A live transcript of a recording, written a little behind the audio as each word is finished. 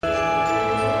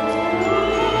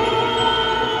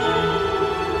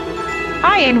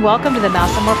and welcome to the Not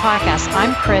Some More podcast.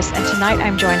 I'm Chris, and tonight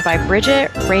I'm joined by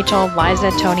Bridget, Rachel, Liza,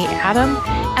 Tony, Adam,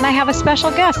 and I have a special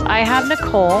guest. I have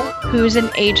Nicole, who's an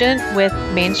agent with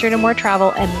Main Street and More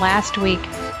Travel, and last week,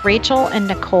 Rachel and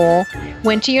Nicole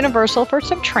went to Universal for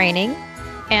some training,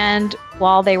 and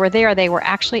while they were there, they were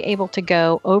actually able to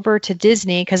go over to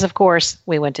Disney, because of course,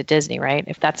 we went to Disney, right?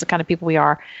 If that's the kind of people we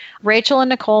are. Rachel and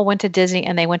Nicole went to Disney,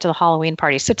 and they went to the Halloween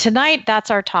party. So tonight, that's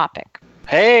our topic.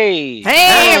 Hey,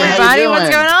 everybody, what's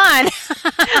going on?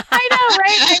 I know,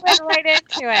 right? I went right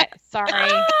into it.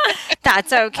 Sorry.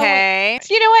 That's okay.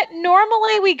 You know what?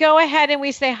 Normally we go ahead and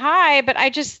we say hi, but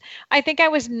I think I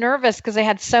was nervous because I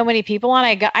had so many people on.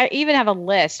 I even have a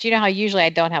list. You know how usually I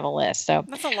don't have a list. So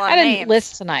that's a lot I of didn't names.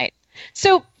 list tonight.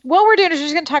 So what we're doing is we're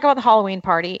just going to talk about the Halloween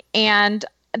party, and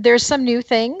there's some new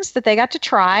things that they got to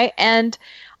try, and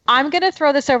I'm going to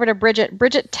throw this over to Bridget.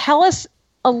 Bridget, tell us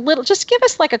just give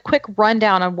us like a quick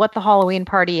rundown on what the Halloween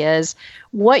party is,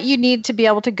 what you need to be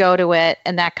able to go to it,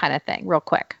 and that kind of thing, real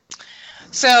quick.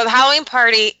 So the Halloween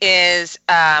party is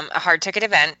a hard ticket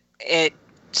event. It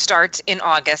starts in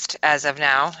August as of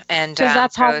now. And because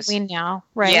that's Halloween now,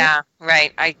 right? Yeah,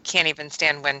 right. I can't even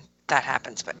stand when that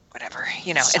happens, but whatever.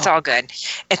 You know, it's all good.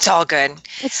 It's all good.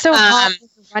 It's so hot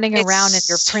running around in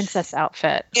your princess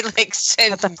outfit. It makes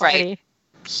sense, at the party. Right?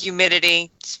 Humidity,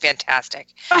 it's fantastic.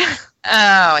 Oh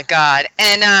my God.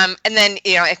 And then,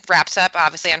 you know, it wraps up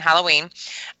obviously on Halloween.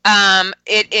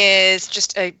 It is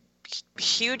just a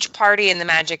huge party in the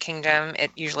Magic Kingdom.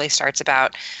 It usually starts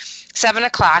about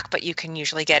 7:00, but you can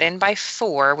usually get in by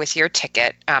 4 with your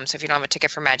ticket. So if you don't have a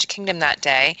ticket for Magic Kingdom that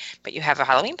day, but you have a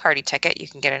Halloween party ticket, you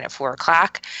can get in at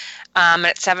 4:00. And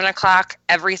at 7:00,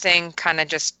 everything kind of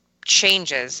just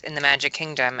changes in the Magic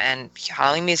Kingdom, and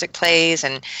Halloween music plays,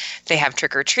 and they have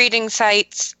trick-or-treating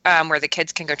sites where the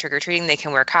kids can go trick-or-treating. They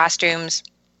can wear costumes.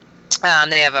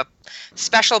 They have a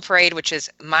special parade, which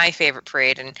is my favorite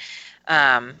parade, and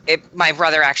my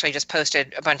brother actually just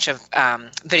posted a bunch of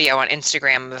video on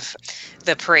Instagram of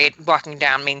the parade walking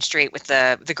down Main Street with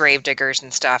the grave diggers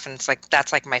and stuff, and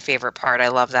that's my favorite part. I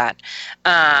love that.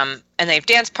 And they have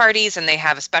dance parties, and they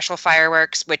have a special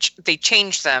fireworks, which they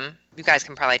changed them. You guys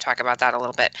can probably talk about that a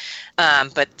little bit,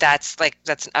 but that's an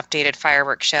updated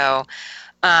fireworks show.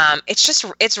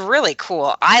 It's really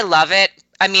cool. I love it.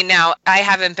 I mean, now I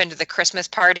haven't been to the Christmas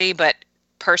party, but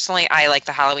personally, I like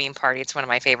the Halloween party. It's one of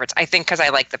my favorites. I think because I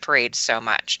like the parade so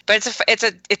much. But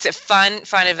it's a fun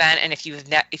event, and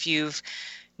if you've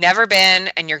never been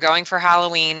and you're going for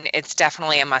Halloween, it's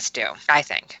definitely a must do, I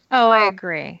think. Oh, I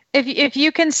agree. If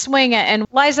you can swing it, and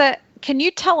Liza, can you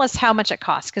tell us how much it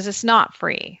costs? Because it's not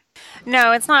free.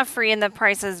 No, it's not free, and the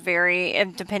prices vary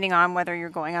depending on whether you're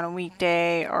going on a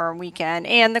weekday or a weekend.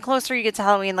 And the closer you get to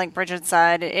Halloween, like Bridget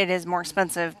said, it is more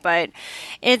expensive, but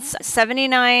it's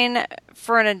 $79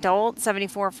 for an adult,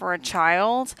 $74 for a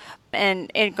child,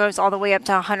 and it goes all the way up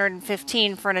to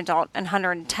 $115 for an adult and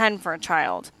 $110 for a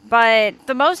child. But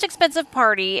the most expensive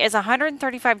party is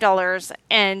 $135,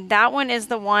 and that one is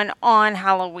the one on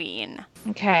Halloween.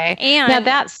 Okay. And now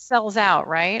that sells out,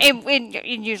 right? It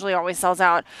usually always sells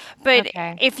out. But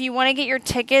if you want to get your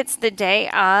tickets the day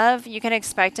of, you can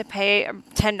expect to pay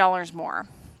 $10 more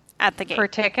at the gate. Per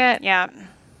ticket? Yeah.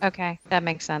 Okay. That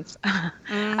makes sense.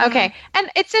 Mm-hmm. Okay.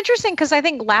 And it's interesting because I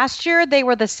think last year they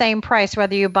were the same price,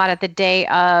 whether you bought it the day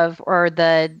of or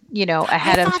ahead of time.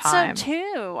 I thought so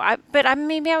too.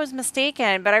 Maybe I was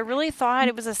mistaken, but I really thought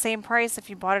it was the same price if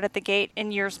you bought it at the gate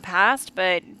in years past,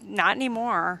 but not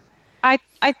anymore.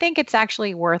 I think it's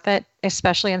actually worth it,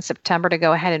 especially in September, to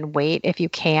go ahead and wait if you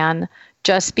can,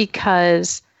 just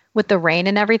because with the rain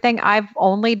and everything. I've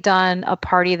only done a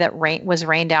party that was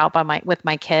rained out with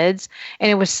my kids,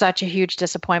 and it was such a huge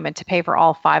disappointment to pay for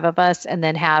all 5 of us and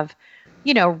then have,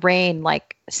 rain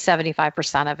like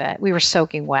 75% of it. We were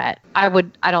soaking wet. I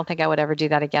don't think I would ever do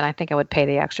that again. I think I would pay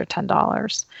the extra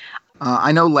 $10.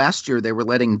 I know last year they were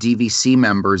letting DVC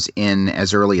members in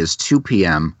as early as 2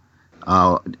 p.m.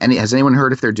 Has anyone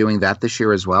heard if they're doing that this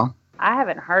year as well? I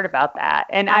haven't heard about that.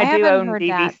 And I do own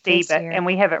DVC, and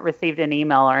we haven't received an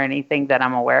email or anything that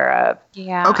I'm aware of.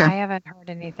 Yeah, okay. I haven't heard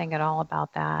anything at all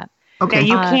about that. Okay.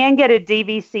 Now, you can get a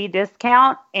DVC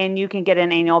discount, and you can get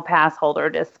an annual pass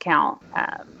holder discount.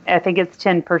 I think it's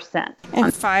 10%. And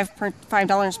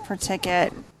 $5 per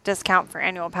ticket discount for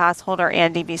annual pass holder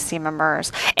and DVC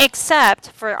members, except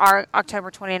for our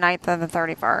October 29th and the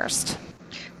 31st.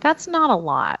 That's not a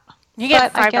lot. You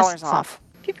get $5 off.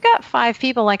 If you've got 5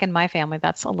 people, like in my family,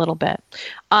 that's a little bit.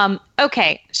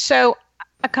 Okay, so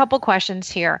a couple questions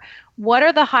here. What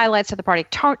are the highlights of the party?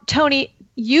 Tony,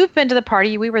 you've been to the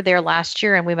party. We were there last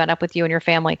year and we met up with you and your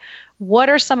family. What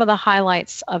are some of the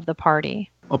highlights of the party?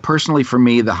 Well, personally, for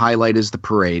me, the highlight is the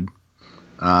parade.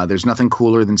 There's nothing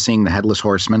cooler than seeing the Headless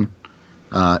Horseman.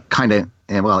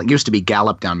 It used to be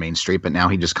gallop down Main Street, but now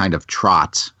he just kind of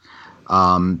trots.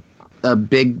 A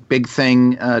big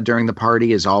thing during the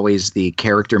party is always the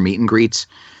character meet and greets.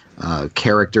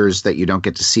 Characters that you don't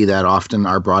get to see that often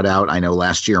are brought out. I know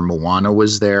last year Moana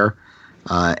was there,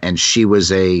 and she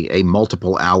was a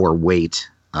multiple hour wait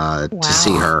to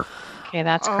see her. Okay,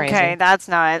 that's crazy. Okay, that's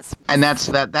nuts. And that's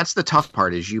the tough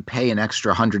part is you pay an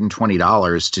extra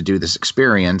 $120 to do this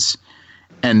experience,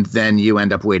 and then you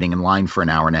end up waiting in line for an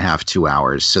hour and a half, 2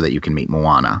 hours, so that you can meet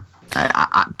Moana.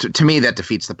 To me, that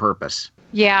defeats the purpose.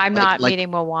 Yeah, I'm not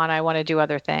meeting Moana. I want to do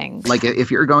other things. Like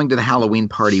if you're going to the Halloween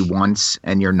party once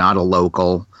and you're not a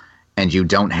local and you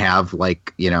don't have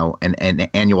an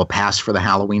annual pass for the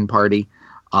Halloween party,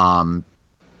 I'm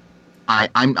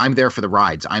there for the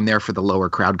rides. I'm there for the lower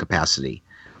crowd capacity.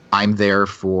 I'm there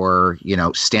for,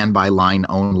 standby line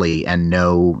only and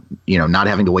not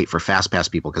having to wait for Fast Pass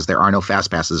people because there are no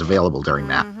Fast Passes available during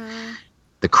that. Mm-hmm.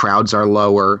 The crowds are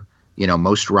lower.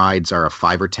 Most rides are a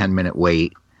 5 or 10 minute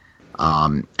wait.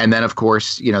 And then, of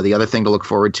course, the other thing to look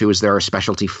forward to is there are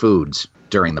specialty foods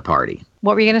during the party.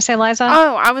 What were you going to say, Liza?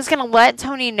 Oh, I was going to let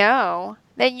Tony know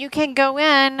that you can go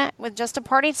in with just a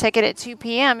party ticket at 2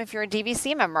 p.m. if you're a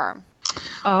DVC member.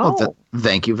 Oh. Well,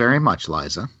 thank you very much,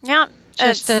 Liza. Yeah.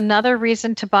 Just another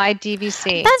reason to buy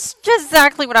DVC. That's just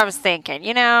exactly what I was thinking,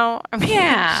 Yeah,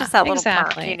 it's just that little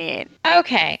exactly. perk you need.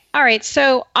 Okay. All right.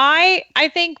 So I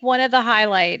think one of the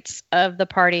highlights of the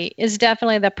party is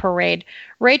definitely the parade.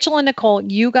 Rachel and Nicole,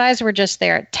 you guys were just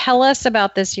there. Tell us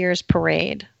about this year's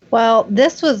parade. Well,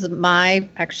 this was my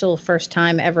actual first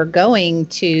time ever going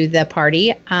to the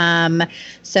party.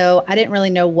 So I didn't really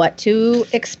know what to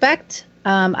expect,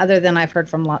 other than I've heard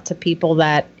from lots of people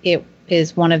that it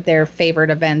is one of their favorite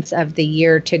events of the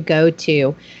year to go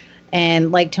to. And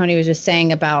like Tony was just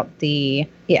saying about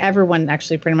everyone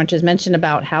actually pretty much has mentioned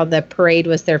about how the parade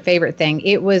was their favorite thing.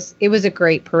 It was a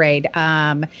great parade.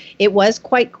 It was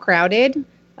quite crowded.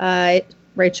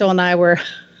 Rachel and I were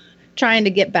trying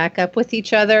to get back up with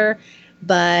each other,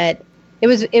 but it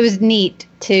was neat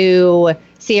to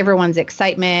see everyone's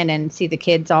excitement and see the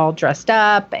kids all dressed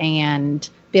up and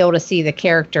be able to see the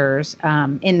characters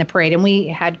in the parade. And we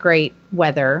had great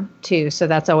weather too, so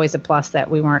that's always a plus that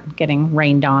we weren't getting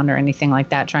rained on or anything like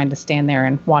that, trying to stand there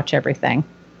and watch everything.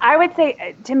 I would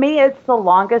say, to me, it's the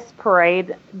longest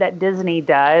parade that Disney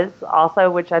does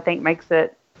also, which I think makes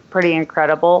it pretty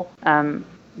incredible.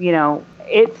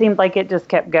 It seemed like it just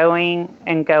kept going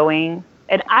and going.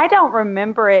 And I don't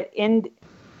remember it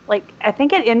I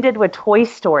think it ended with Toy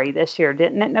Story this year,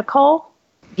 didn't it, Nicole?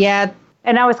 Yeah.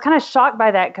 And I was kind of shocked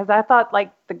by that because I thought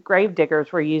the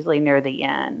Gravediggers were usually near the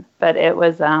end, but it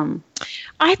was.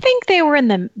 I think they were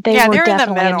they're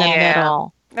definitely in the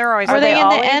middle. They're always. Were they in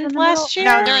the end last year?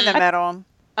 No, they're in the middle.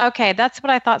 Okay, that's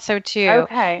what I thought so too.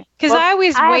 Okay, because I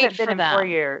always wait for them. them. 4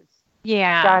 years.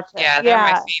 Yeah. Gotcha. Yeah, they're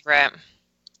my favorite.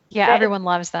 Yeah, everyone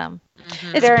loves them.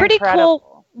 Mm-hmm. It's pretty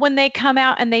cool when they come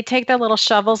out and they take their little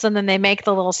shovels and then they make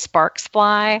the little sparks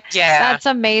fly. Yeah. That's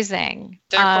amazing.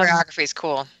 Their choreography is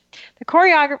cool. The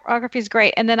choreography is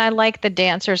great. And then I like the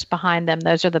dancers behind them.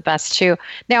 Those are the best too.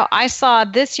 Now I saw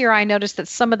this year, I noticed that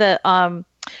some of the,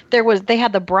 they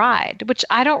had the bride, which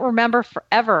I don't remember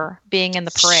forever being in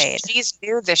the parade. She's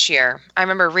new this year. I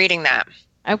remember reading that.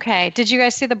 Okay. Did you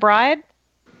guys see the bride?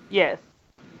 Yes.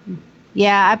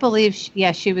 Yeah, I believe,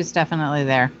 she was definitely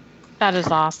there. That is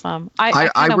awesome. I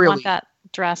kind of want that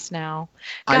dress now.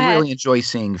 Go ahead. Really enjoy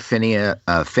seeing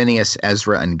Phineas,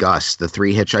 Ezra, and Gus, the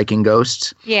 3 hitchhiking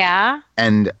ghosts. Yeah.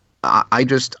 And I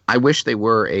wish they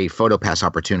were a photo pass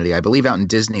opportunity. I believe out in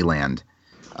Disneyland,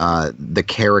 the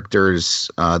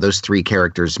characters, those 3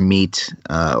 characters meet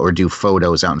or do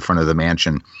photos out in front of the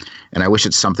mansion. And I wish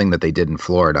it's something that they did in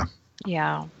Florida.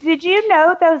 Yeah. Did you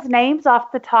know those names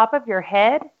off the top of your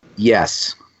head?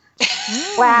 Yes.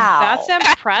 Wow. That's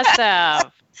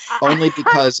impressive. Only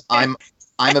because I'm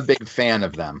a big fan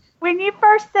of them. When you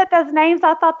first said those names,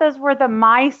 I thought those were the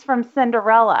mice from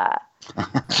Cinderella.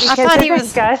 I thought he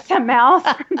was Gus and Mouse.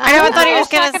 I thought he was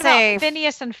going to say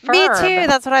Phineas and Ferb. Me too.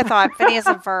 That's what I thought. Phineas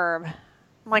and Ferb.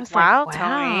 I'm like, wow, wow.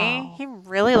 Tony. He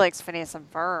really likes Phineas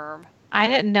and Ferb. I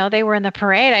didn't know they were in the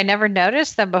parade. I never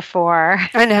noticed them before.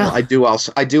 I know. I do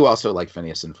also like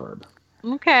Phineas and Ferb.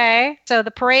 Okay. So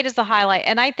the parade is the highlight.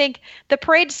 And I think the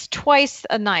parade's twice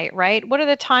a night, right? What are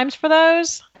the times for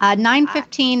those?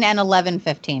 9:15 and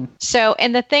 11:15. So,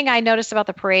 and the thing I noticed about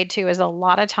the parade too is a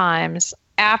lot of times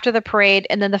after the parade,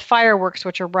 and then the fireworks,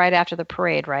 which are right after the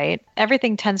parade, right?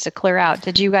 Everything tends to clear out.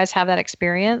 Did you guys have that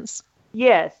experience?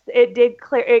 Yes, it did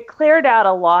clear. It cleared out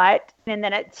a lot. And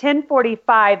then at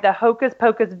 10:45, the Hocus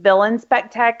Pocus Villain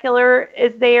Spectacular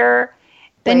is there.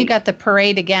 Then you got the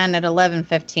parade again at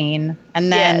 11:15,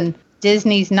 and then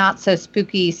Disney's Not So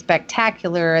Spooky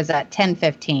Spectacular is at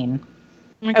 10:15.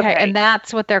 Okay, and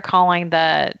that's what they're calling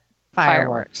the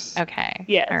fireworks. Okay.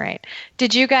 Yes. All right.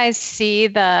 Did you guys see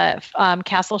the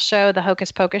castle show, the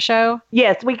Hocus Pocus show?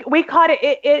 Yes, we caught it.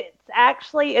 It's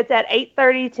at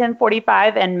 8:30,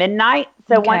 10:45, and midnight.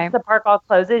 So once the park all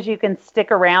closes, you can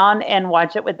stick around and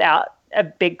watch it without a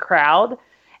big crowd.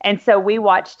 And so we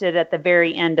watched it at the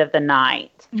very end of the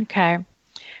night. Okay.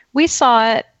 We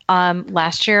saw it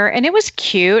last year, and it was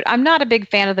cute. I'm not a big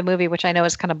fan of the movie, which I know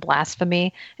is kind of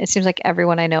blasphemy. It seems like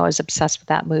everyone I know is obsessed with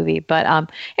that movie, but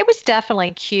it was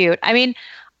definitely cute. I mean,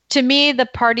 to me, the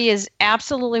party is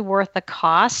absolutely worth the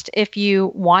cost if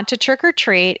you want to trick or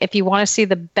treat, if you want to see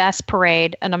the best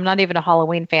parade, and I'm not even a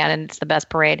Halloween fan, and it's the best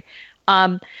parade.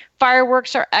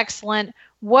 Fireworks are excellent.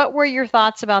 What were your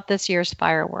thoughts about this year's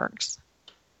fireworks?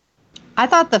 I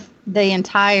thought the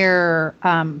entire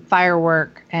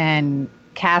firework and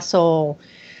castle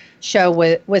show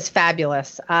was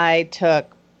fabulous. I took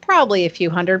probably a few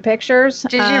hundred pictures.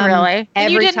 Did you really?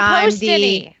 Every you didn't time post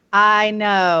any. I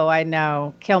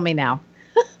know. Kill me now.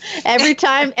 every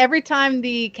time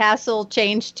the castle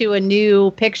changed to a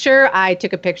new picture, I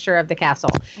took a picture of the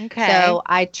castle. Okay. So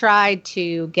I tried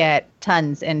to get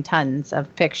tons and tons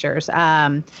of pictures.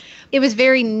 It was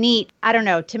very neat. I don't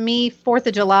know. To me, 4th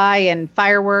of July and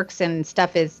fireworks and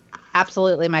stuff is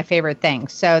absolutely my favorite thing.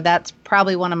 So that's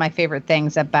probably one of my favorite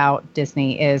things about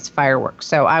Disney is fireworks.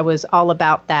 So I was all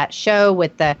about that show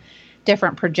with the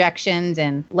different projections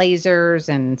and lasers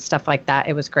and stuff like that.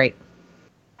 It was great.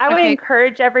 I would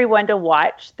encourage everyone to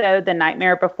watch, though, The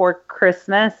Nightmare Before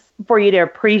Christmas for you to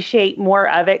appreciate more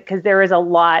of it, because there is a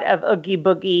lot of Oogie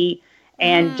Boogie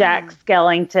and Jack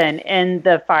Skellington in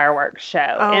the fireworks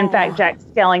show. Oh. In fact, Jack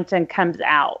Skellington comes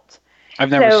out. I've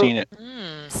never seen it.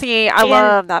 See, I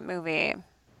love that movie.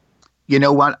 You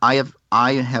know what?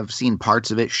 I have seen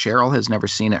parts of it. Cheryl has never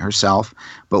seen it herself,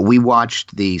 but we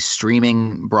watched the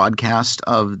streaming broadcast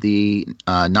of the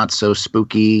Not So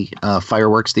Spooky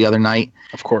fireworks the other night.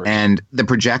 Of course. And the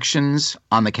projections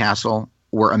on the castle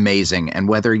were amazing. And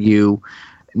whether you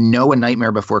know A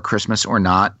Nightmare Before Christmas or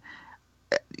not,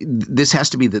 this has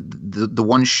to be the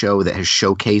one show that has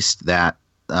showcased that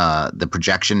the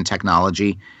projection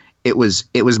technology. It was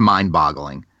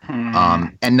mind-boggling,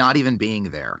 and not even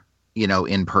being there,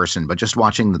 in person, but just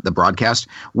watching the broadcast,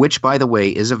 which, by the way,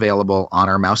 is available on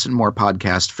our Mouse and More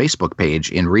podcast Facebook page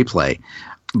in replay.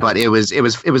 But it was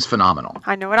phenomenal.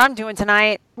 I know what I'm doing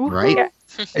tonight. Right? Yeah.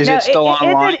 Is it still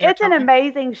online? It's an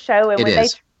amazing show, and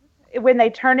when they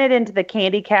turn it into the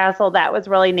Candy Castle, that was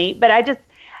really neat. But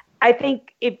I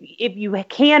think if you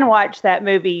can watch that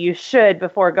movie, you should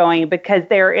before going, because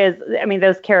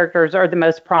those characters are the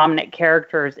most prominent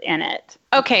characters in it.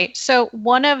 Okay, so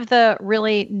one of the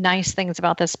really nice things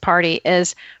about this party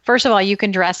is, first of all, you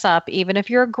can dress up. Even if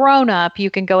you're a grown-up, you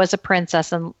can go as a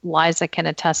princess, and Liza can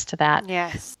attest to that.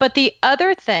 Yes. But the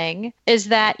other thing is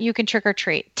that you can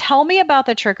trick-or-treat. Tell me about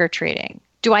the trick-or-treating.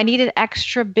 Do I need an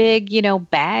extra big,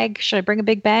 bag? Should I bring a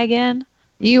big bag in?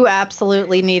 You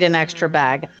absolutely need an extra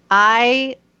bag.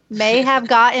 I may have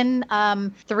gotten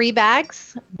 3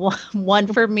 bags, one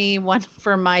for me, one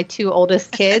for my 2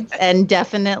 oldest kids, and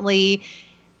definitely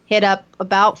hit up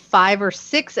about 5 or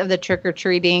 6 of the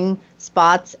trick-or-treating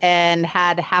spots and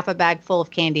had half a bag full of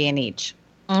candy in each.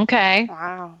 Okay.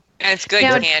 Wow. And it's good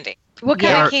candy. What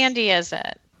kind of candy is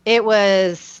it? It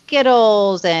was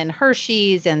Skittles and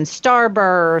Hershey's and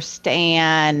Starburst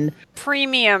and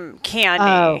premium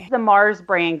candy. The Mars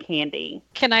brand candy.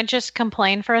 Can I just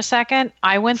complain for a second?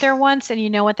 I went there once, and you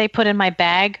know what they put in my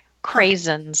bag?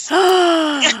 Craisins.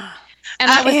 And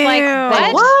I was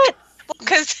like, what?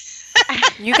 Because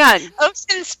you got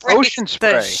Ocean Spray.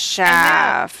 The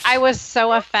chef. I was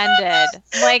so offended.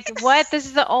 Like, what? This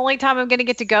is the only time I'm going to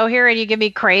get to go here, and you give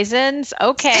me craisins?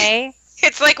 Okay.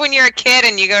 It's like when you're a kid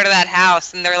and you go to that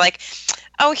house and they're like,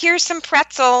 "Oh, here's some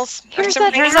pretzels. Here's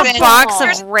a box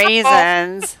of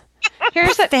raisins.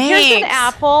 Here's an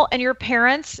apple, and your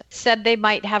parents said they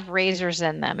might have razors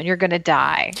in them, and you're going to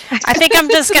die." I think I'm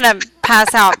just going to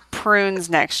pass out prunes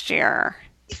next year.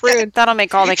 That'll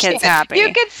make all the kids happy.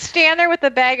 You could stand there with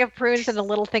a bag of prunes and a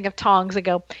little thing of tongs and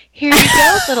go, "Here you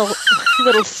go,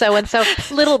 little so-and-so,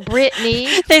 little Brittany."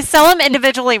 They sell them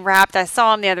individually wrapped. I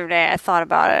saw them the other day. I thought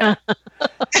about it.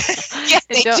 Yeah,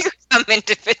 they do come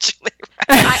individually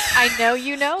wrapped. I know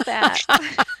you know that.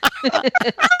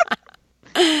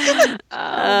 Oh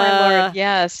my Lord,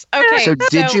 yes. Okay. So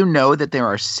did you know that there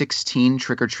are 16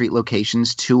 trick-or-treat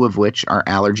locations, 2 of which are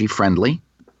allergy-friendly?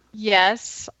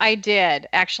 Yes, I did.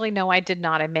 Actually, no, I did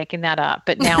not. I'm making that up,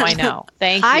 but now I know.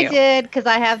 Thank you. I did because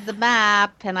I have the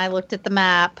map and I looked at the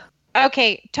map.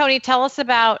 Okay, Tony, tell us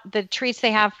about the treats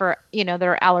they have for, that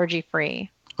are allergy-free.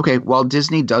 Okay, while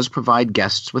Disney does provide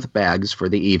guests with bags for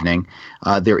the evening,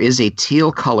 there is a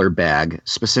teal color bag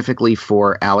specifically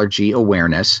for allergy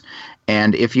awareness.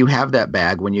 And if you have that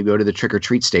bag, when you go to the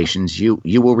trick-or-treat stations, you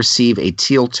will receive a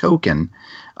teal token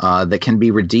that can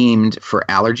be redeemed for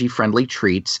allergy-friendly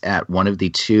treats at one of the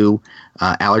 2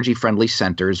 allergy-friendly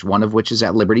centers, one of which is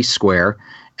at Liberty Square,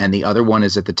 and the other one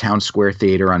is at the Town Square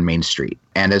Theater on Main Street.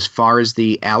 And as far as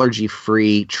the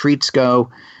allergy-free treats go,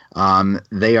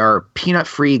 they are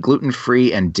peanut-free,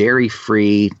 gluten-free, and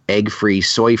dairy-free, egg-free,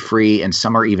 soy-free, and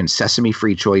some are even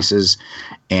sesame-free choices.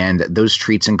 And those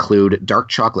treats include dark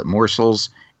chocolate morsels,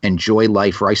 Enjoy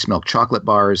Life Rice Milk Chocolate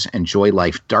Bars, Enjoy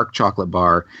Life Dark Chocolate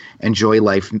Bar, Enjoy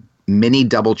Life Mini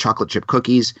Double Chocolate Chip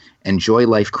Cookies, Enjoy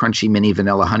Life Crunchy Mini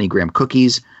Vanilla Honey Graham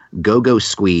Cookies, Go-Go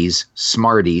Squeeze,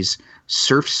 Smarties,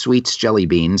 Surf Sweets Jelly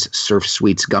Beans, Surf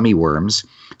Sweets Gummy Worms,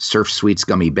 Surf Sweets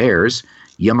Gummy Bears,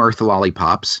 Yum Earth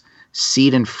Lollipops,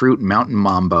 Seed and Fruit Mountain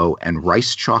Mambo, and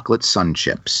Rice Chocolate Sun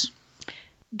Chips.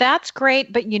 That's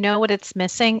great, but you know what it's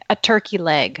missing? A turkey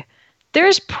leg.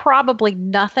 There's probably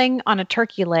nothing on a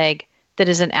turkey leg that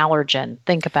is an allergen.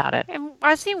 Think about it. And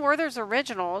I see Werther's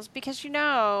Originals because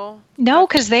No,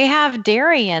 because they have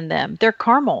dairy in them. They're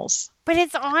caramels. But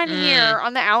it's on here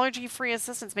on the allergy-free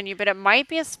assistance menu, but it might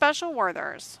be a special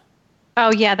Werther's.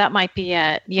 Oh, yeah, that might be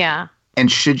it. Yeah. And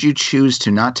should you choose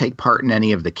to not take part in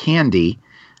any of the candy,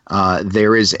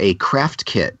 there is a craft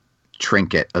kit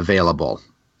trinket available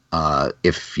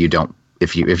if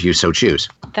you so choose.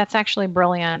 That's actually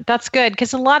brilliant. That's good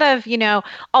because a lot of,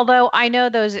 although I know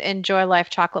those Enjoy Life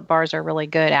chocolate bars are really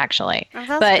good actually.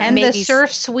 And the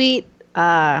Surf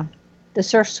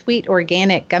Sweet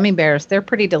organic gummy bears, they're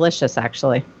pretty delicious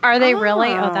actually. Are they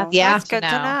really? Oh, that's good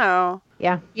to know.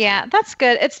 Yeah. Yeah, that's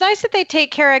good. It's nice that they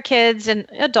take care of kids and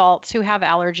adults who have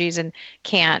allergies and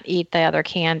can't eat the other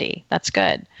candy. That's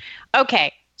good.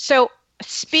 Okay. So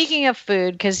speaking of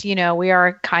food, because, we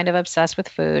are kind of obsessed with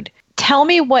food, tell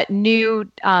me what new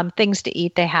things to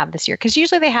eat they have this year. Because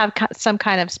usually they have some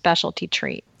kind of specialty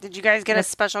treat. Did you guys get a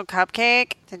special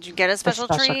cupcake? Did you get a special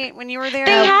treat when you were there?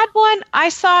 They had one. I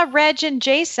saw Reg and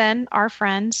Jason, our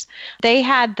friends. They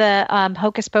had the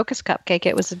Hocus Pocus cupcake.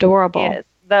 It was adorable. Yes,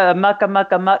 the Muck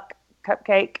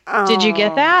cupcake. Oh. Did you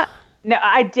get that? No,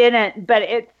 I didn't. But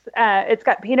it's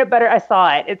got peanut butter. I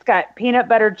saw it. It's got peanut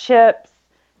butter chips,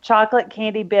 chocolate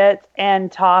candy bits,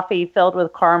 and toffee filled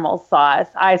with caramel sauce,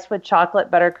 iced with chocolate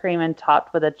buttercream, and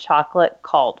topped with a chocolate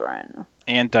cauldron.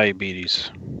 And diabetes.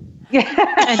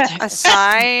 A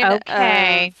side.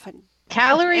 Okay.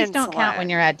 Calories don't count when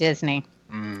you're at Disney.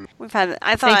 We've had.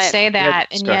 I thought they say that,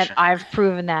 and yet discussion. I've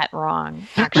proven that wrong.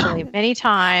 Actually, many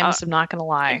times. I'm not going to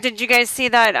lie. Did you guys see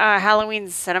that Halloween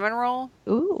cinnamon roll?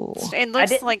 Ooh. It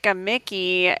looks like a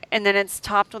Mickey, and then it's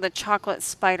topped with a chocolate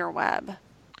spider web.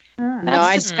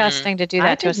 That's disgusting to do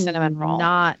that to a cinnamon roll.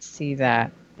 Not see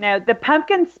that. No, the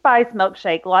pumpkin spice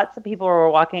milkshake. Lots of people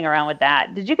were walking around with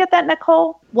that. Did you get that,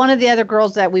 Nicole? One of the other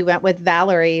girls that we went with,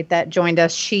 Valerie, that joined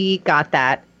us, she got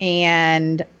that.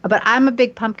 But I'm a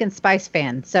big pumpkin spice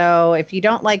fan. So if you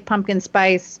don't like pumpkin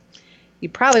spice, you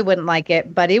probably wouldn't like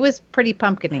it. But it was pretty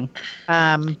pumpkin-y.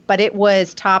 But it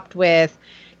was topped with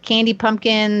candy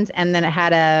pumpkins, and then it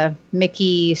had a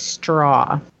Mickey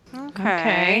straw.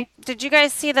 Okay. Did you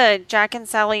guys see the Jack and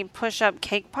Sally push-up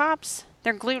cake pops?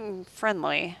 They're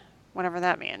gluten-friendly, whatever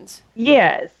that means.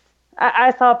 Yes.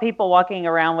 I saw people walking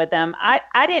around with them.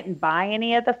 I didn't buy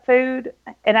any of the food,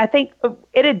 and I think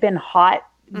it had been hot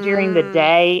during the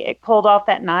day. It cooled off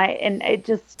that night, and it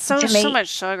just... So much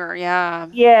sugar, yeah.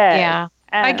 Yeah.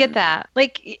 I get that.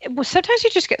 Like, sometimes you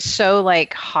just get so,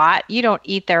 hot, you don't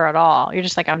eat there at all. You're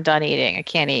just like, I'm done eating. I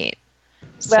can't eat.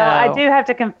 Well, I do have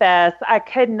to confess, I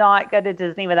could not go to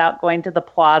Disney without going to the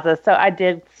plaza, so I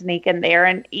did sneak in there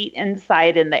and eat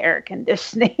inside in the air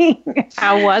conditioning.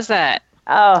 How was it?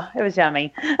 Oh, it was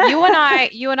yummy. You and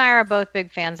I are both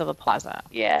big fans of the plaza.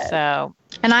 Yeah. So,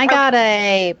 and I got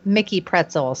a Mickey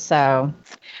pretzel. So,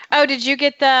 did you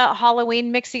get the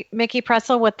Halloween Mickey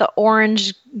pretzel with the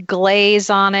orange glaze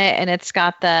on it, and it's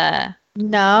got the?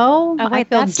 No, oh, wait, I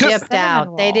feel that's gypped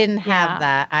out. They didn't have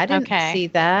that. I didn't see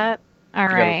that. All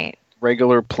right.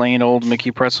 Regular plain old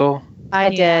Mickey pretzel. I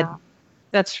did.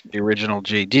 That's the original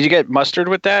G. Did you get mustard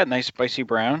with that? Nice spicy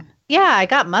brown. Yeah, I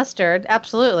got mustard,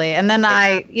 absolutely. And then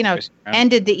I, Spicy brown.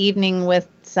 ended the evening with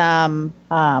some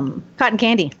cotton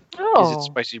candy. Is it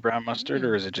spicy brown mustard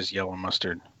or is it just yellow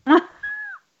mustard?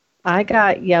 I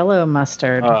got yellow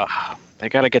mustard. They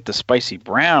got to get the spicy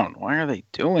brown. Why are they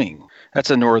doing?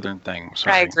 That's a northern thing.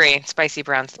 Sorry. I agree. Spicy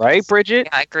brown. Right, Bridget?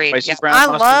 Yeah, I agree. Spicy Yeah. brown I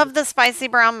mustard? love the spicy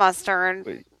brown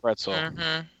mustard. Pretzel.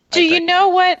 Mhm. Do you know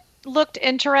what looked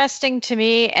interesting to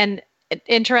me? And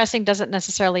interesting doesn't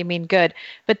necessarily mean good,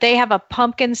 but they have a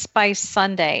pumpkin spice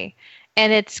sundae,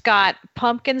 and it's got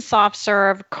pumpkin soft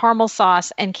serve, caramel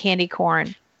sauce, and candy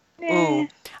corn. Ooh.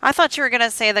 I thought you were going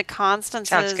to say the Sounds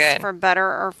Constance's good. for better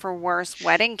or for worse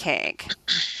wedding cake.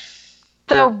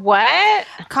 The what?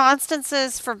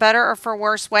 Constance's for better or for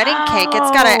worse wedding cake.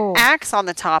 It's got an Oh. axe on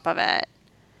the top of it.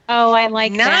 Oh, I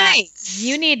like that. Nice.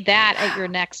 You need that at your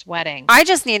next wedding. I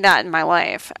just need that in my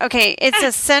life. Okay, it's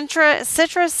a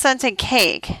citrus scented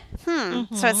cake.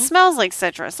 So it smells like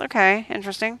citrus. Okay,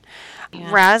 interesting.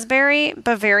 Yeah. Raspberry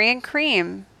Bavarian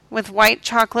cream with white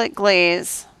chocolate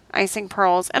glaze, icing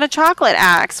pearls, and a chocolate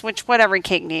axe, which what every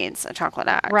cake needs, a chocolate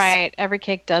axe. Right. Every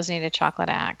cake does need a chocolate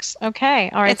axe. Okay.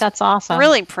 All right. It's That's awesome.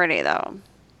 Really pretty though.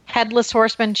 Headless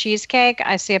Horseman cheesecake.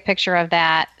 I see a picture of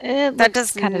that. It That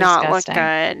looks does kinda not disgusting. look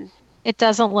good. It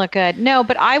doesn't look good. No,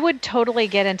 but I would totally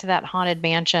get into that haunted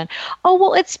mansion. Oh,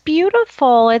 well, it's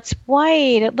beautiful. It's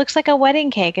white. It looks like a wedding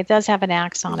cake. It does have an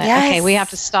axe on it. Okay, we have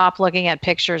to stop looking at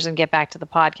pictures and get back to the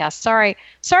podcast.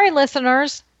 Sorry,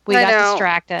 listeners. We I got know.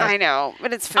 distracted. I know,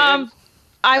 but it's food.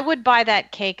 I would buy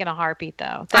that cake in a heartbeat,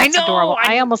 though. I That's know, adorable.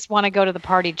 I- I almost want to go to the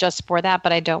party just for that,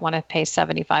 but I don't want to pay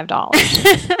 $75.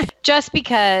 Just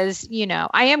because,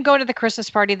 I am going to the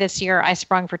Christmas party this year. I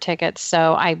sprung for tickets,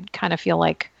 so I kind of feel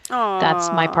like that's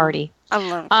my Aw. party. I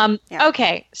love it. Yeah.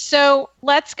 Okay, so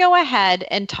let's go ahead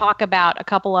and talk about a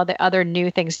couple other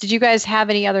new things. Did you guys have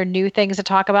any other new things to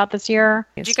talk about this year?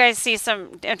 Did you guys see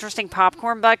some interesting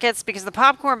popcorn buckets? Because the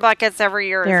popcorn buckets every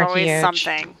year They're is always huge.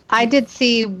 something. I did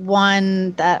see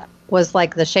one that was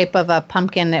like the shape of a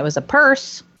pumpkin. It was a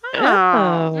purse. Oh.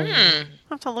 Hmm.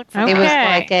 I'll have to look for Okay. It was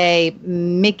like a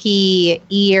Mickey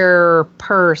ear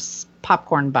purse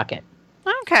popcorn bucket.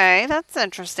 Okay, that's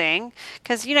interesting.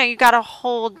 Because, you got to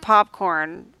hold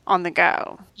popcorn on the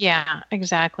go. Yeah,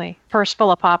 exactly. Purse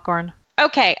full of popcorn.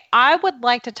 Okay, I would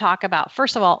like to talk about,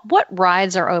 first of all, what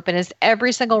rides are open? Is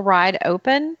every single ride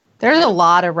open? There's a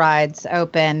lot of rides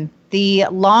open. The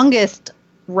longest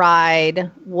ride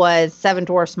was Seven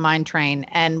Dwarfs Mine Train.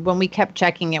 And when we kept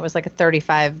checking, it was like a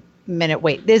 35-minute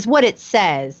wait. Is what it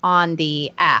says on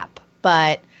the app.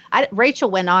 But Rachel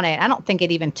went on it. I don't think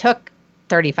it even took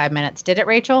 35 minutes. Did it,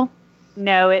 Rachel?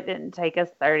 No, it didn't take us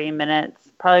 30 minutes,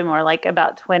 probably more like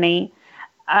about 20.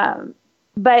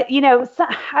 But,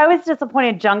 I was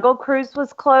disappointed Jungle Cruise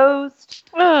was closed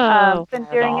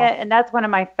during it, and that's one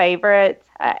of my favorites.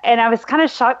 And I was kind of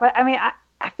shocked, but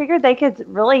I figured they could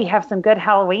really have some good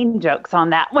Halloween jokes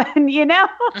on that one,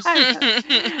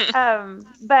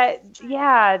 But,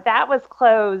 yeah, that was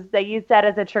closed. They used that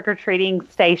as a trick-or-treating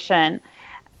station.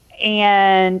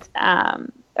 And,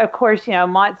 of course,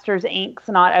 Monsters, Inc.'s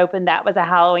not open. That was a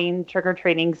Halloween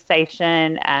trick-or-treating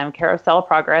station. Carousel of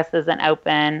Progress isn't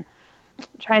open. I'm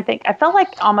trying to think. I felt like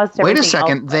almost everything Wait a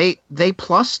second. else- They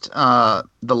plussed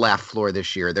the laugh floor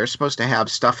this year. They're supposed to have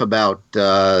stuff about.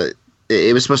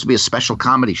 It was supposed to be a special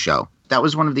comedy show. That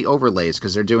was one of the overlays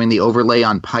because they're doing the overlay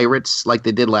on Pirates like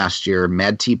they did last year,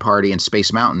 Mad Tea Party and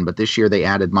Space Mountain. But this year they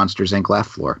added Monsters Inc. Laugh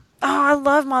Floor. Oh, I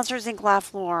love Monsters Inc. Laugh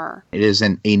Floor. It is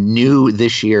a new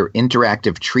this year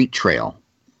interactive treat trail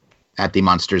at the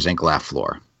Monsters Inc. Laugh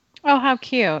Floor. Oh, how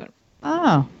cute.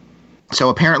 Oh. So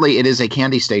apparently it is a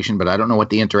candy station, but I don't know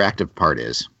what the interactive part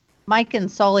is. Mike and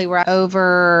Sully were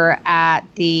over at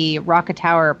the Rocket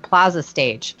Tower Plaza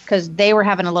stage because they were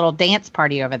having a little dance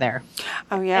party over there.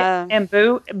 Oh, yeah. And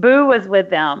Boo was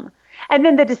with them. And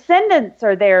then the Descendants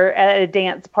are there at a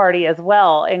dance party as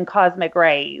well in Cosmic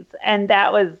Rays. And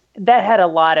that had a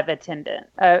lot of attendance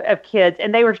of kids.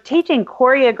 And they were teaching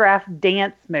choreographed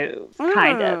dance moves,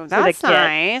 kind Ooh, of, to the that's kids.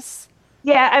 nice.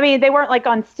 Yeah, they weren't like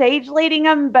on stage leading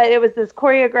them, but it was this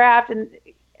choreographed, and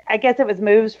I guess it was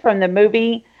moves from the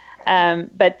movie.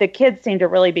 But the kids seem to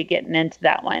really be getting into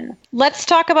that one. Let's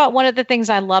talk about one of the things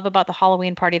I love about the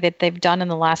Halloween party that they've done in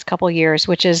the last couple of years,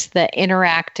 which is the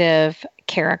interactive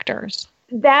characters.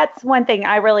 That's one thing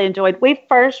I really enjoyed. We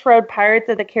first rode Pirates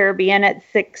of the Caribbean at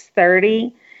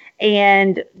 6:30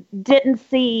 and didn't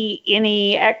see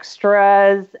any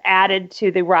extras added to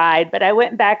the ride, but I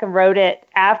went back and rode it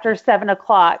after 7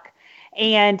 o'clock.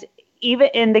 And even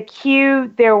in the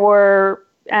queue, there were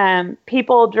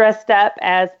people dressed up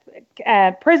as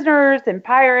prisoners and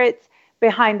pirates,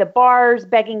 behind the bars,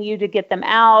 begging you to get them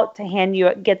out,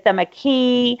 to get them a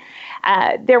key.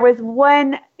 There was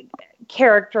one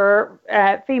character,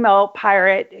 female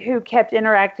pirate, who kept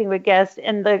interacting with guests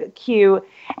in the queue,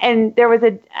 and there was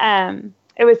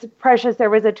it was precious. There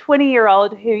was a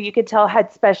 20-year-old who you could tell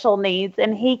had special needs,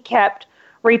 and he kept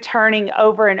returning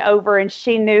over and over, and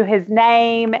she knew his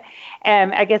name.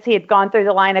 And I guess he had gone through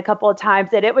the line a couple of times,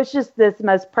 and it was just this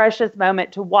most precious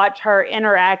moment to watch her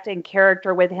interact in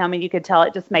character with him, and you could tell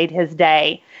it just made his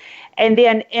day. And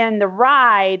then in the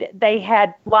ride, they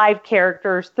had live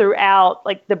characters throughout,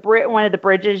 like one of the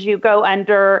bridges you go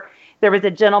under. There was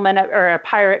a gentleman or a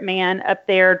pirate man up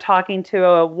there talking to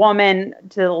a woman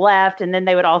to the left, and then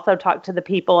they would also talk to the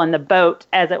people in the boat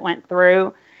as it went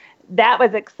through. That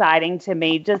was exciting to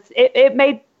me. Just it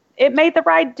made the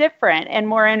ride different and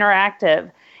more interactive.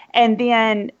 And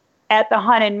then at the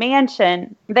Haunted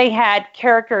Mansion, they had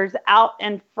characters out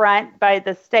in front by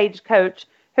the stagecoach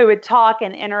who would talk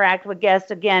and interact with guests,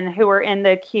 again, who were in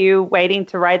the queue waiting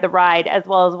to ride the ride, as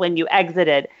well as when you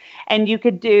exited. And you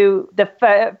could do, the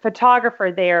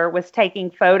photographer there was taking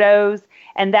photos,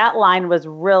 and that line was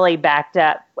really backed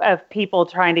up of people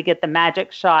trying to get the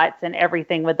magic shots and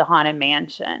everything with the Haunted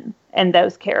Mansion and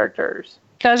those characters.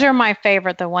 Those are my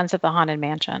favorite, the ones at the Haunted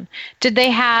Mansion. Did they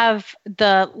have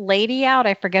the lady out?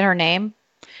 I forget her name.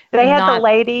 They had the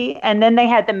lady, and then they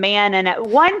had the man. And at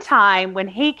one time when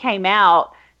he came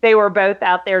out, they were both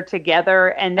out there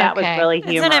together, and that was really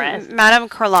humorous. Isn't it Madame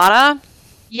Carlotta?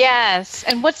 Yes.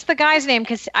 And what's the guy's name?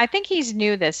 Because I think he's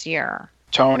new this year.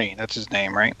 Tony, that's his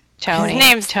name, right? Tony. His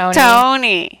name's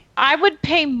Tony. I would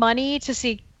pay money to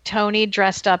see Tony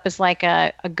dressed up as like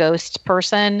a ghost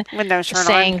person with no shirt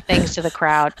saying on. things to the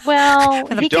crowd. Well,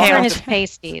 he can wear his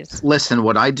pasties. Listen,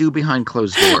 what I do behind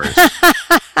closed doors.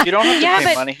 You don't have to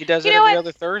pay money. He does it every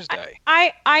other Thursday.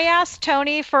 I asked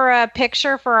Tony for a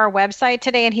picture for our website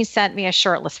today, and he sent me a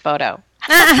shirtless photo.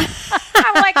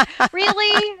 I'm like,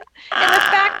 really? And the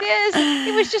fact is,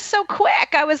 it was just so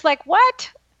quick. I was like, what?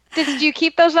 Did you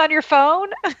keep those on your phone?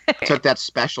 Took that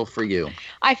special for you.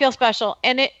 I feel special.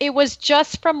 And it was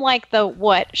just from like the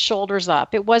shoulders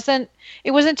up. It wasn't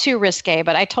too risque,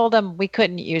 but I told him we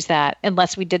couldn't use that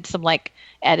unless we did some like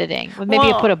editing. Maybe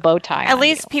you put a bow tie on. At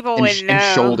least people would know.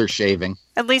 And shoulder shaving.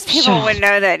 At least people would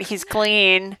know that he's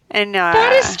clean. And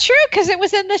that is true, because it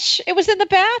was in the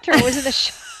bathroom. It was in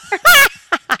the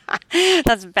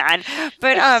That's bad.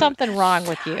 But there's something wrong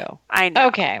with you. I know.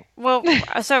 Okay. Well,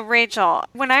 so Rachel,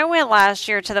 when I went last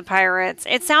year to the Pirates,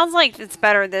 it sounds like it's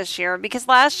better this year, because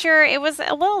last year it was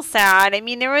a little sad. I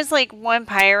mean, there was like one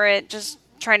pirate just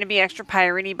trying to be extra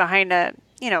piratey behind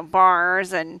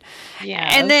bars, and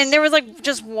then there was like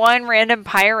just one random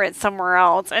pirate somewhere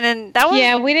else, and then that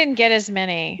was we didn't get as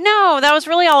many. No, that was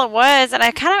really all it was, and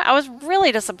I was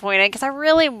really disappointed because I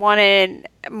really wanted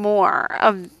more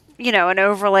of an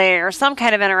overlay or some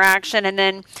kind of interaction. And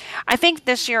then I think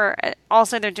this year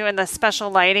also they're doing the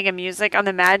special lighting and music on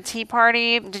the Mad Tea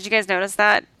Party. Did you guys notice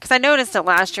that? Because I noticed it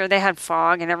last year. They had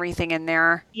fog and everything in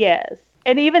there. Yes.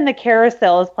 And even the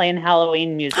carousel is playing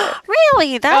Halloween music.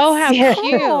 Really? That's how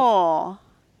cool.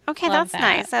 Okay, Love that's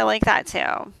that. nice. I like that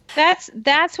too.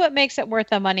 That's what makes it worth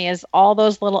the money, is all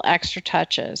those little extra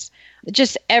touches.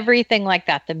 Just everything like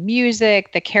that. The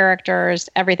music, the characters,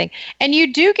 everything. And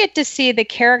you do get to see the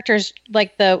characters,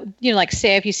 like like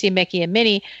say if you see Mickey and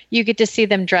Minnie, you get to see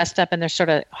them dressed up in their sort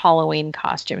of Halloween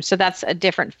costumes. So that's a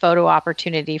different photo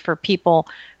opportunity for people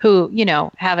who,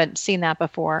 haven't seen that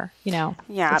before. Yeah.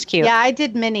 It's cute. Yeah, I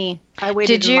did Minnie. I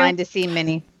waited in line to see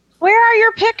Minnie. Where are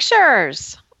your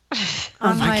pictures?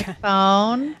 On my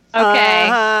phone.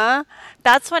 Okay.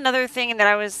 That's another thing that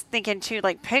I was thinking too,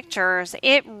 like pictures.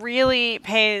 It really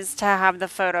pays to have the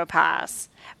photo pass,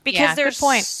 because there's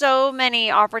so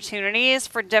many opportunities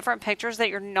for different pictures that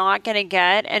you're not going to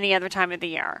get any other time of the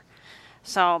year.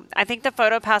 So I think the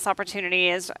photo pass opportunity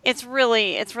it's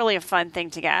really a fun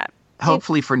thing to get.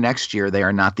 Hopefully for next year, they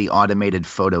are not the automated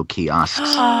photo kiosks.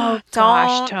 Oh,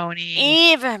 gosh, Tony.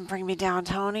 Even bring me down,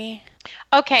 Tony.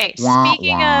 Okay,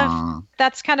 speaking of,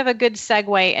 that's kind of a good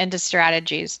segue into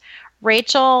strategies.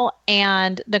 Rachel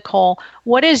and Nicole,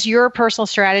 what is your personal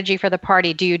strategy for the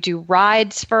party? Do you do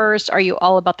rides first? Are you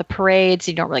all about the parades?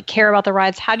 You don't really care about the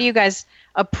rides? How do you guys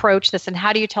approach this, and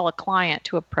how do you tell a client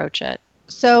to approach it?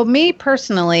 So me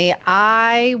personally,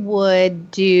 I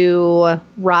would do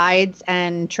rides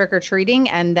and trick-or-treating,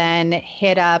 and then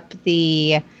hit up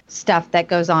the stuff that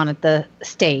goes on at the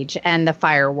stage and the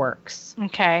fireworks.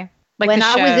 Okay. Like when the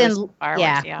I shows, was in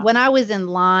fireworks, when I was in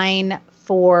line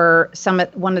for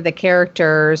one of the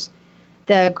characters,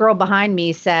 the girl behind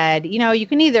me said, you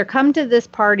can either come to this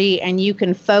party and you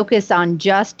can focus on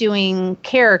just doing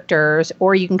characters,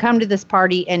 or you can come to this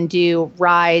party and do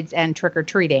rides and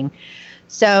trick-or-treating.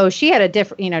 So she had a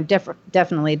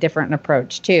definitely different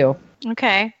approach too.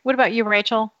 Okay. What about you,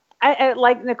 Rachel? I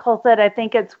like Nicole said, I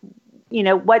think it's,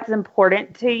 what's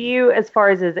important to you as far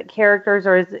as is it characters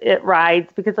or is it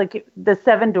rides? Because like the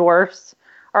Seven Dwarfs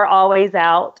are always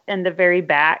out in the very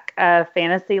back of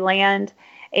Fantasyland.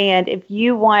 And if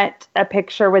you want a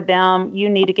picture with them, you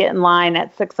need to get in line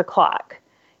at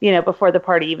 6:00, before the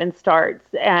party even starts.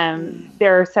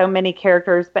 There are so many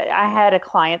characters, but I had a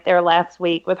client there last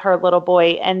week with her little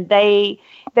boy, and they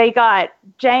got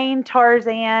Jane,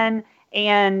 Tarzan,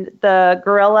 and the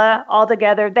gorilla all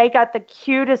together. They got the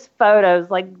cutest photos,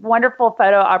 like wonderful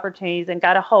photo opportunities, and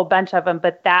got a whole bunch of them,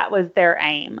 but that was their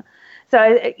aim. So,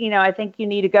 I think you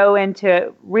need to go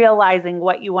into realizing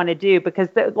what you want to do, because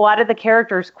a lot of the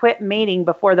characters quit meeting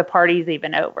before the party's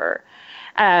even over.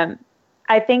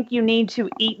 I think you need to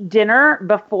eat dinner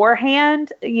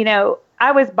beforehand.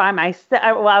 I was by myself.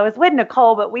 I was with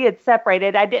Nicole, but we had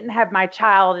separated. I didn't have my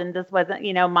child, and this wasn't,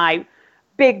 my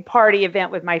big party event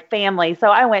with my family. So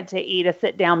I went to eat a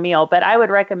sit-down meal, but I would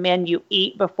recommend you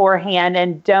eat beforehand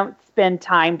and don't spend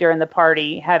time during the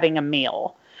party having a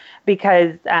meal,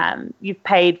 because you've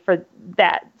paid for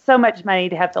that so much money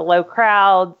to have the low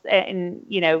crowds and,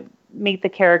 meet the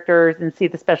characters and see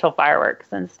the special fireworks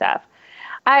and stuff.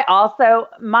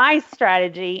 My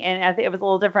strategy, and I think it was a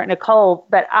little different Nicole,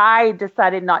 but I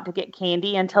decided not to get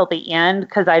candy until the end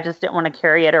because I just didn't want to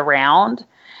carry it around.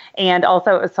 And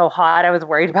also it was so hot, I was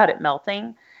worried about it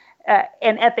melting.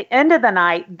 And at the end of the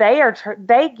night,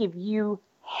 they give you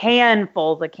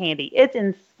handfuls of candy. It's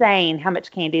insane how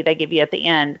much candy they give you at the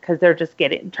end because they're just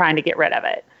trying to get rid of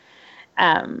it.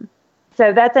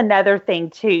 So that's another thing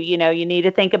too. You need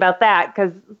to think about that,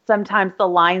 because sometimes the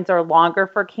lines are longer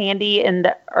for candy in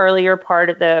the earlier part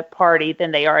of the party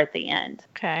than they are at the end.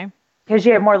 Okay. Because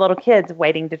you have more little kids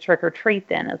waiting to trick or treat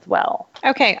then as well.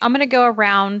 Okay, I'm going to go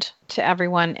around to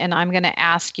everyone and I'm going to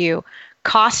ask you,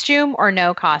 costume or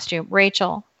no costume?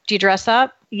 Rachel, do you dress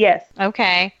up? Yes.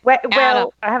 Okay.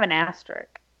 Well, I have an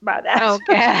asterisk by that.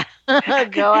 Okay.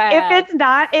 Go ahead.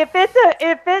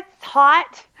 If it's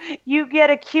hot, you get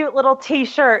a cute little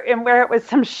T-shirt and wear it with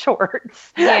some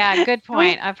shorts. Yeah, good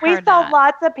point. We saw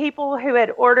lots of people who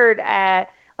had ordered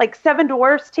like Seven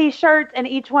Dwarfs T-shirts, and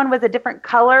each one was a different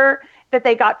color that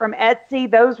they got from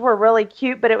Etsy. Those were really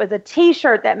cute, but it was a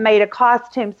T-shirt that made a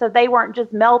costume, so they weren't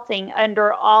just melting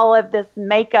under all of this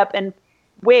makeup and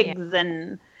wigs,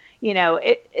 and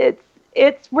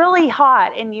it's really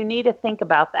hot, and you need to think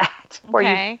about that before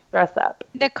you dress up.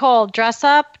 Nicole, dress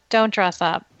up, don't dress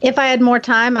up. If I had more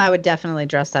time, I would definitely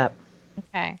dress up.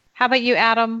 Okay. How about you,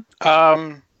 Adam?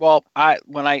 Well,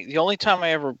 the only time I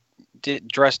ever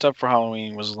dressed up for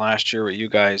Halloween was last year with you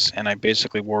guys, and I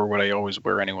basically wore what I always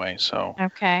wear anyway. So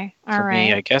okay, all for right.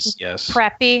 me, I guess yes.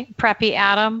 Preppy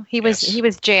Adam. He was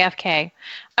JFK.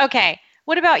 Okay.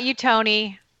 What about you,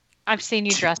 Tony? I've seen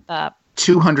you dressed up.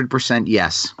 200%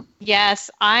 yes. Yes,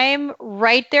 I'm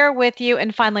right there with you.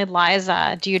 And finally,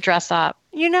 Liza, do you dress up?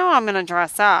 I'm going to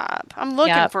dress up. I'm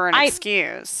looking for an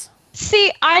excuse.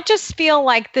 See, I just feel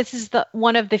like this is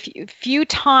one of the few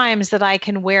times that I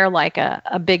can wear like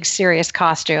a big serious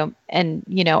costume and,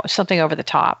 something over the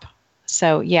top.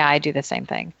 So yeah, I do the same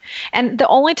thing. And the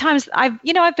only times I've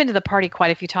been to the party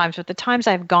quite a few times, but the times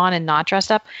I've gone and not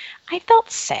dressed up, I felt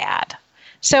sad.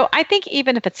 So I think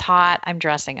even if it's hot, I'm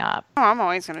dressing up. Oh, I'm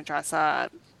always going to dress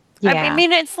up. Yeah. I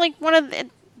mean, it's like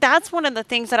that's one of the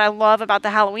things that I love about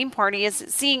the Halloween party is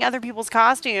seeing other people's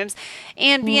costumes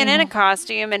and being in a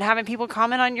costume and having people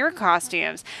comment on your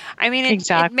costumes. I mean,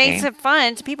 it makes it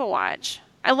fun to people watch.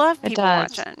 I love people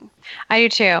watching. I do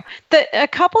too. A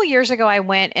couple years ago, I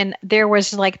went and there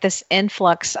was like this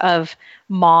influx of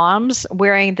moms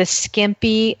wearing the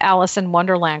skimpy Alice in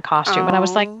Wonderland costume. And I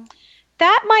was like,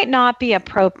 that might not be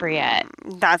appropriate.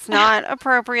 That's not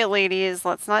appropriate, ladies.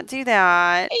 Let's not do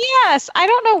that. Yes. I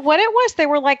don't know what it was. There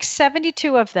were like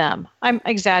 72 of them. I'm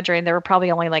exaggerating. There were probably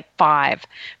only like 5,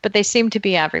 but they seemed to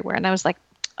be everywhere. And I was like,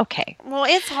 okay. Well,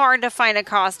 it's hard to find a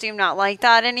costume not like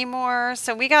that anymore.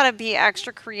 So we got to be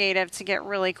extra creative to get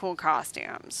really cool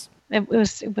costumes. It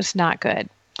was not good.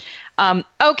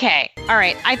 Okay. All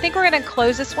right. I think we're going to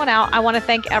close this one out. I want to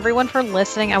thank everyone for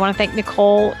listening. I want to thank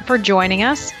Nicole for joining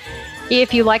us.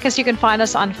 If you like us, you can find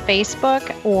us on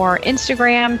Facebook or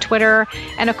Instagram, Twitter,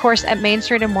 and of course at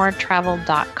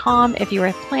mainstreetandmoretravel.com if you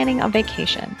are planning a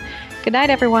vacation. Good night,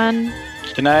 everyone.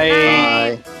 Good night.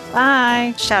 Bye.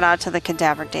 Bye. Shout out to the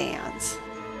Cadaver Dans.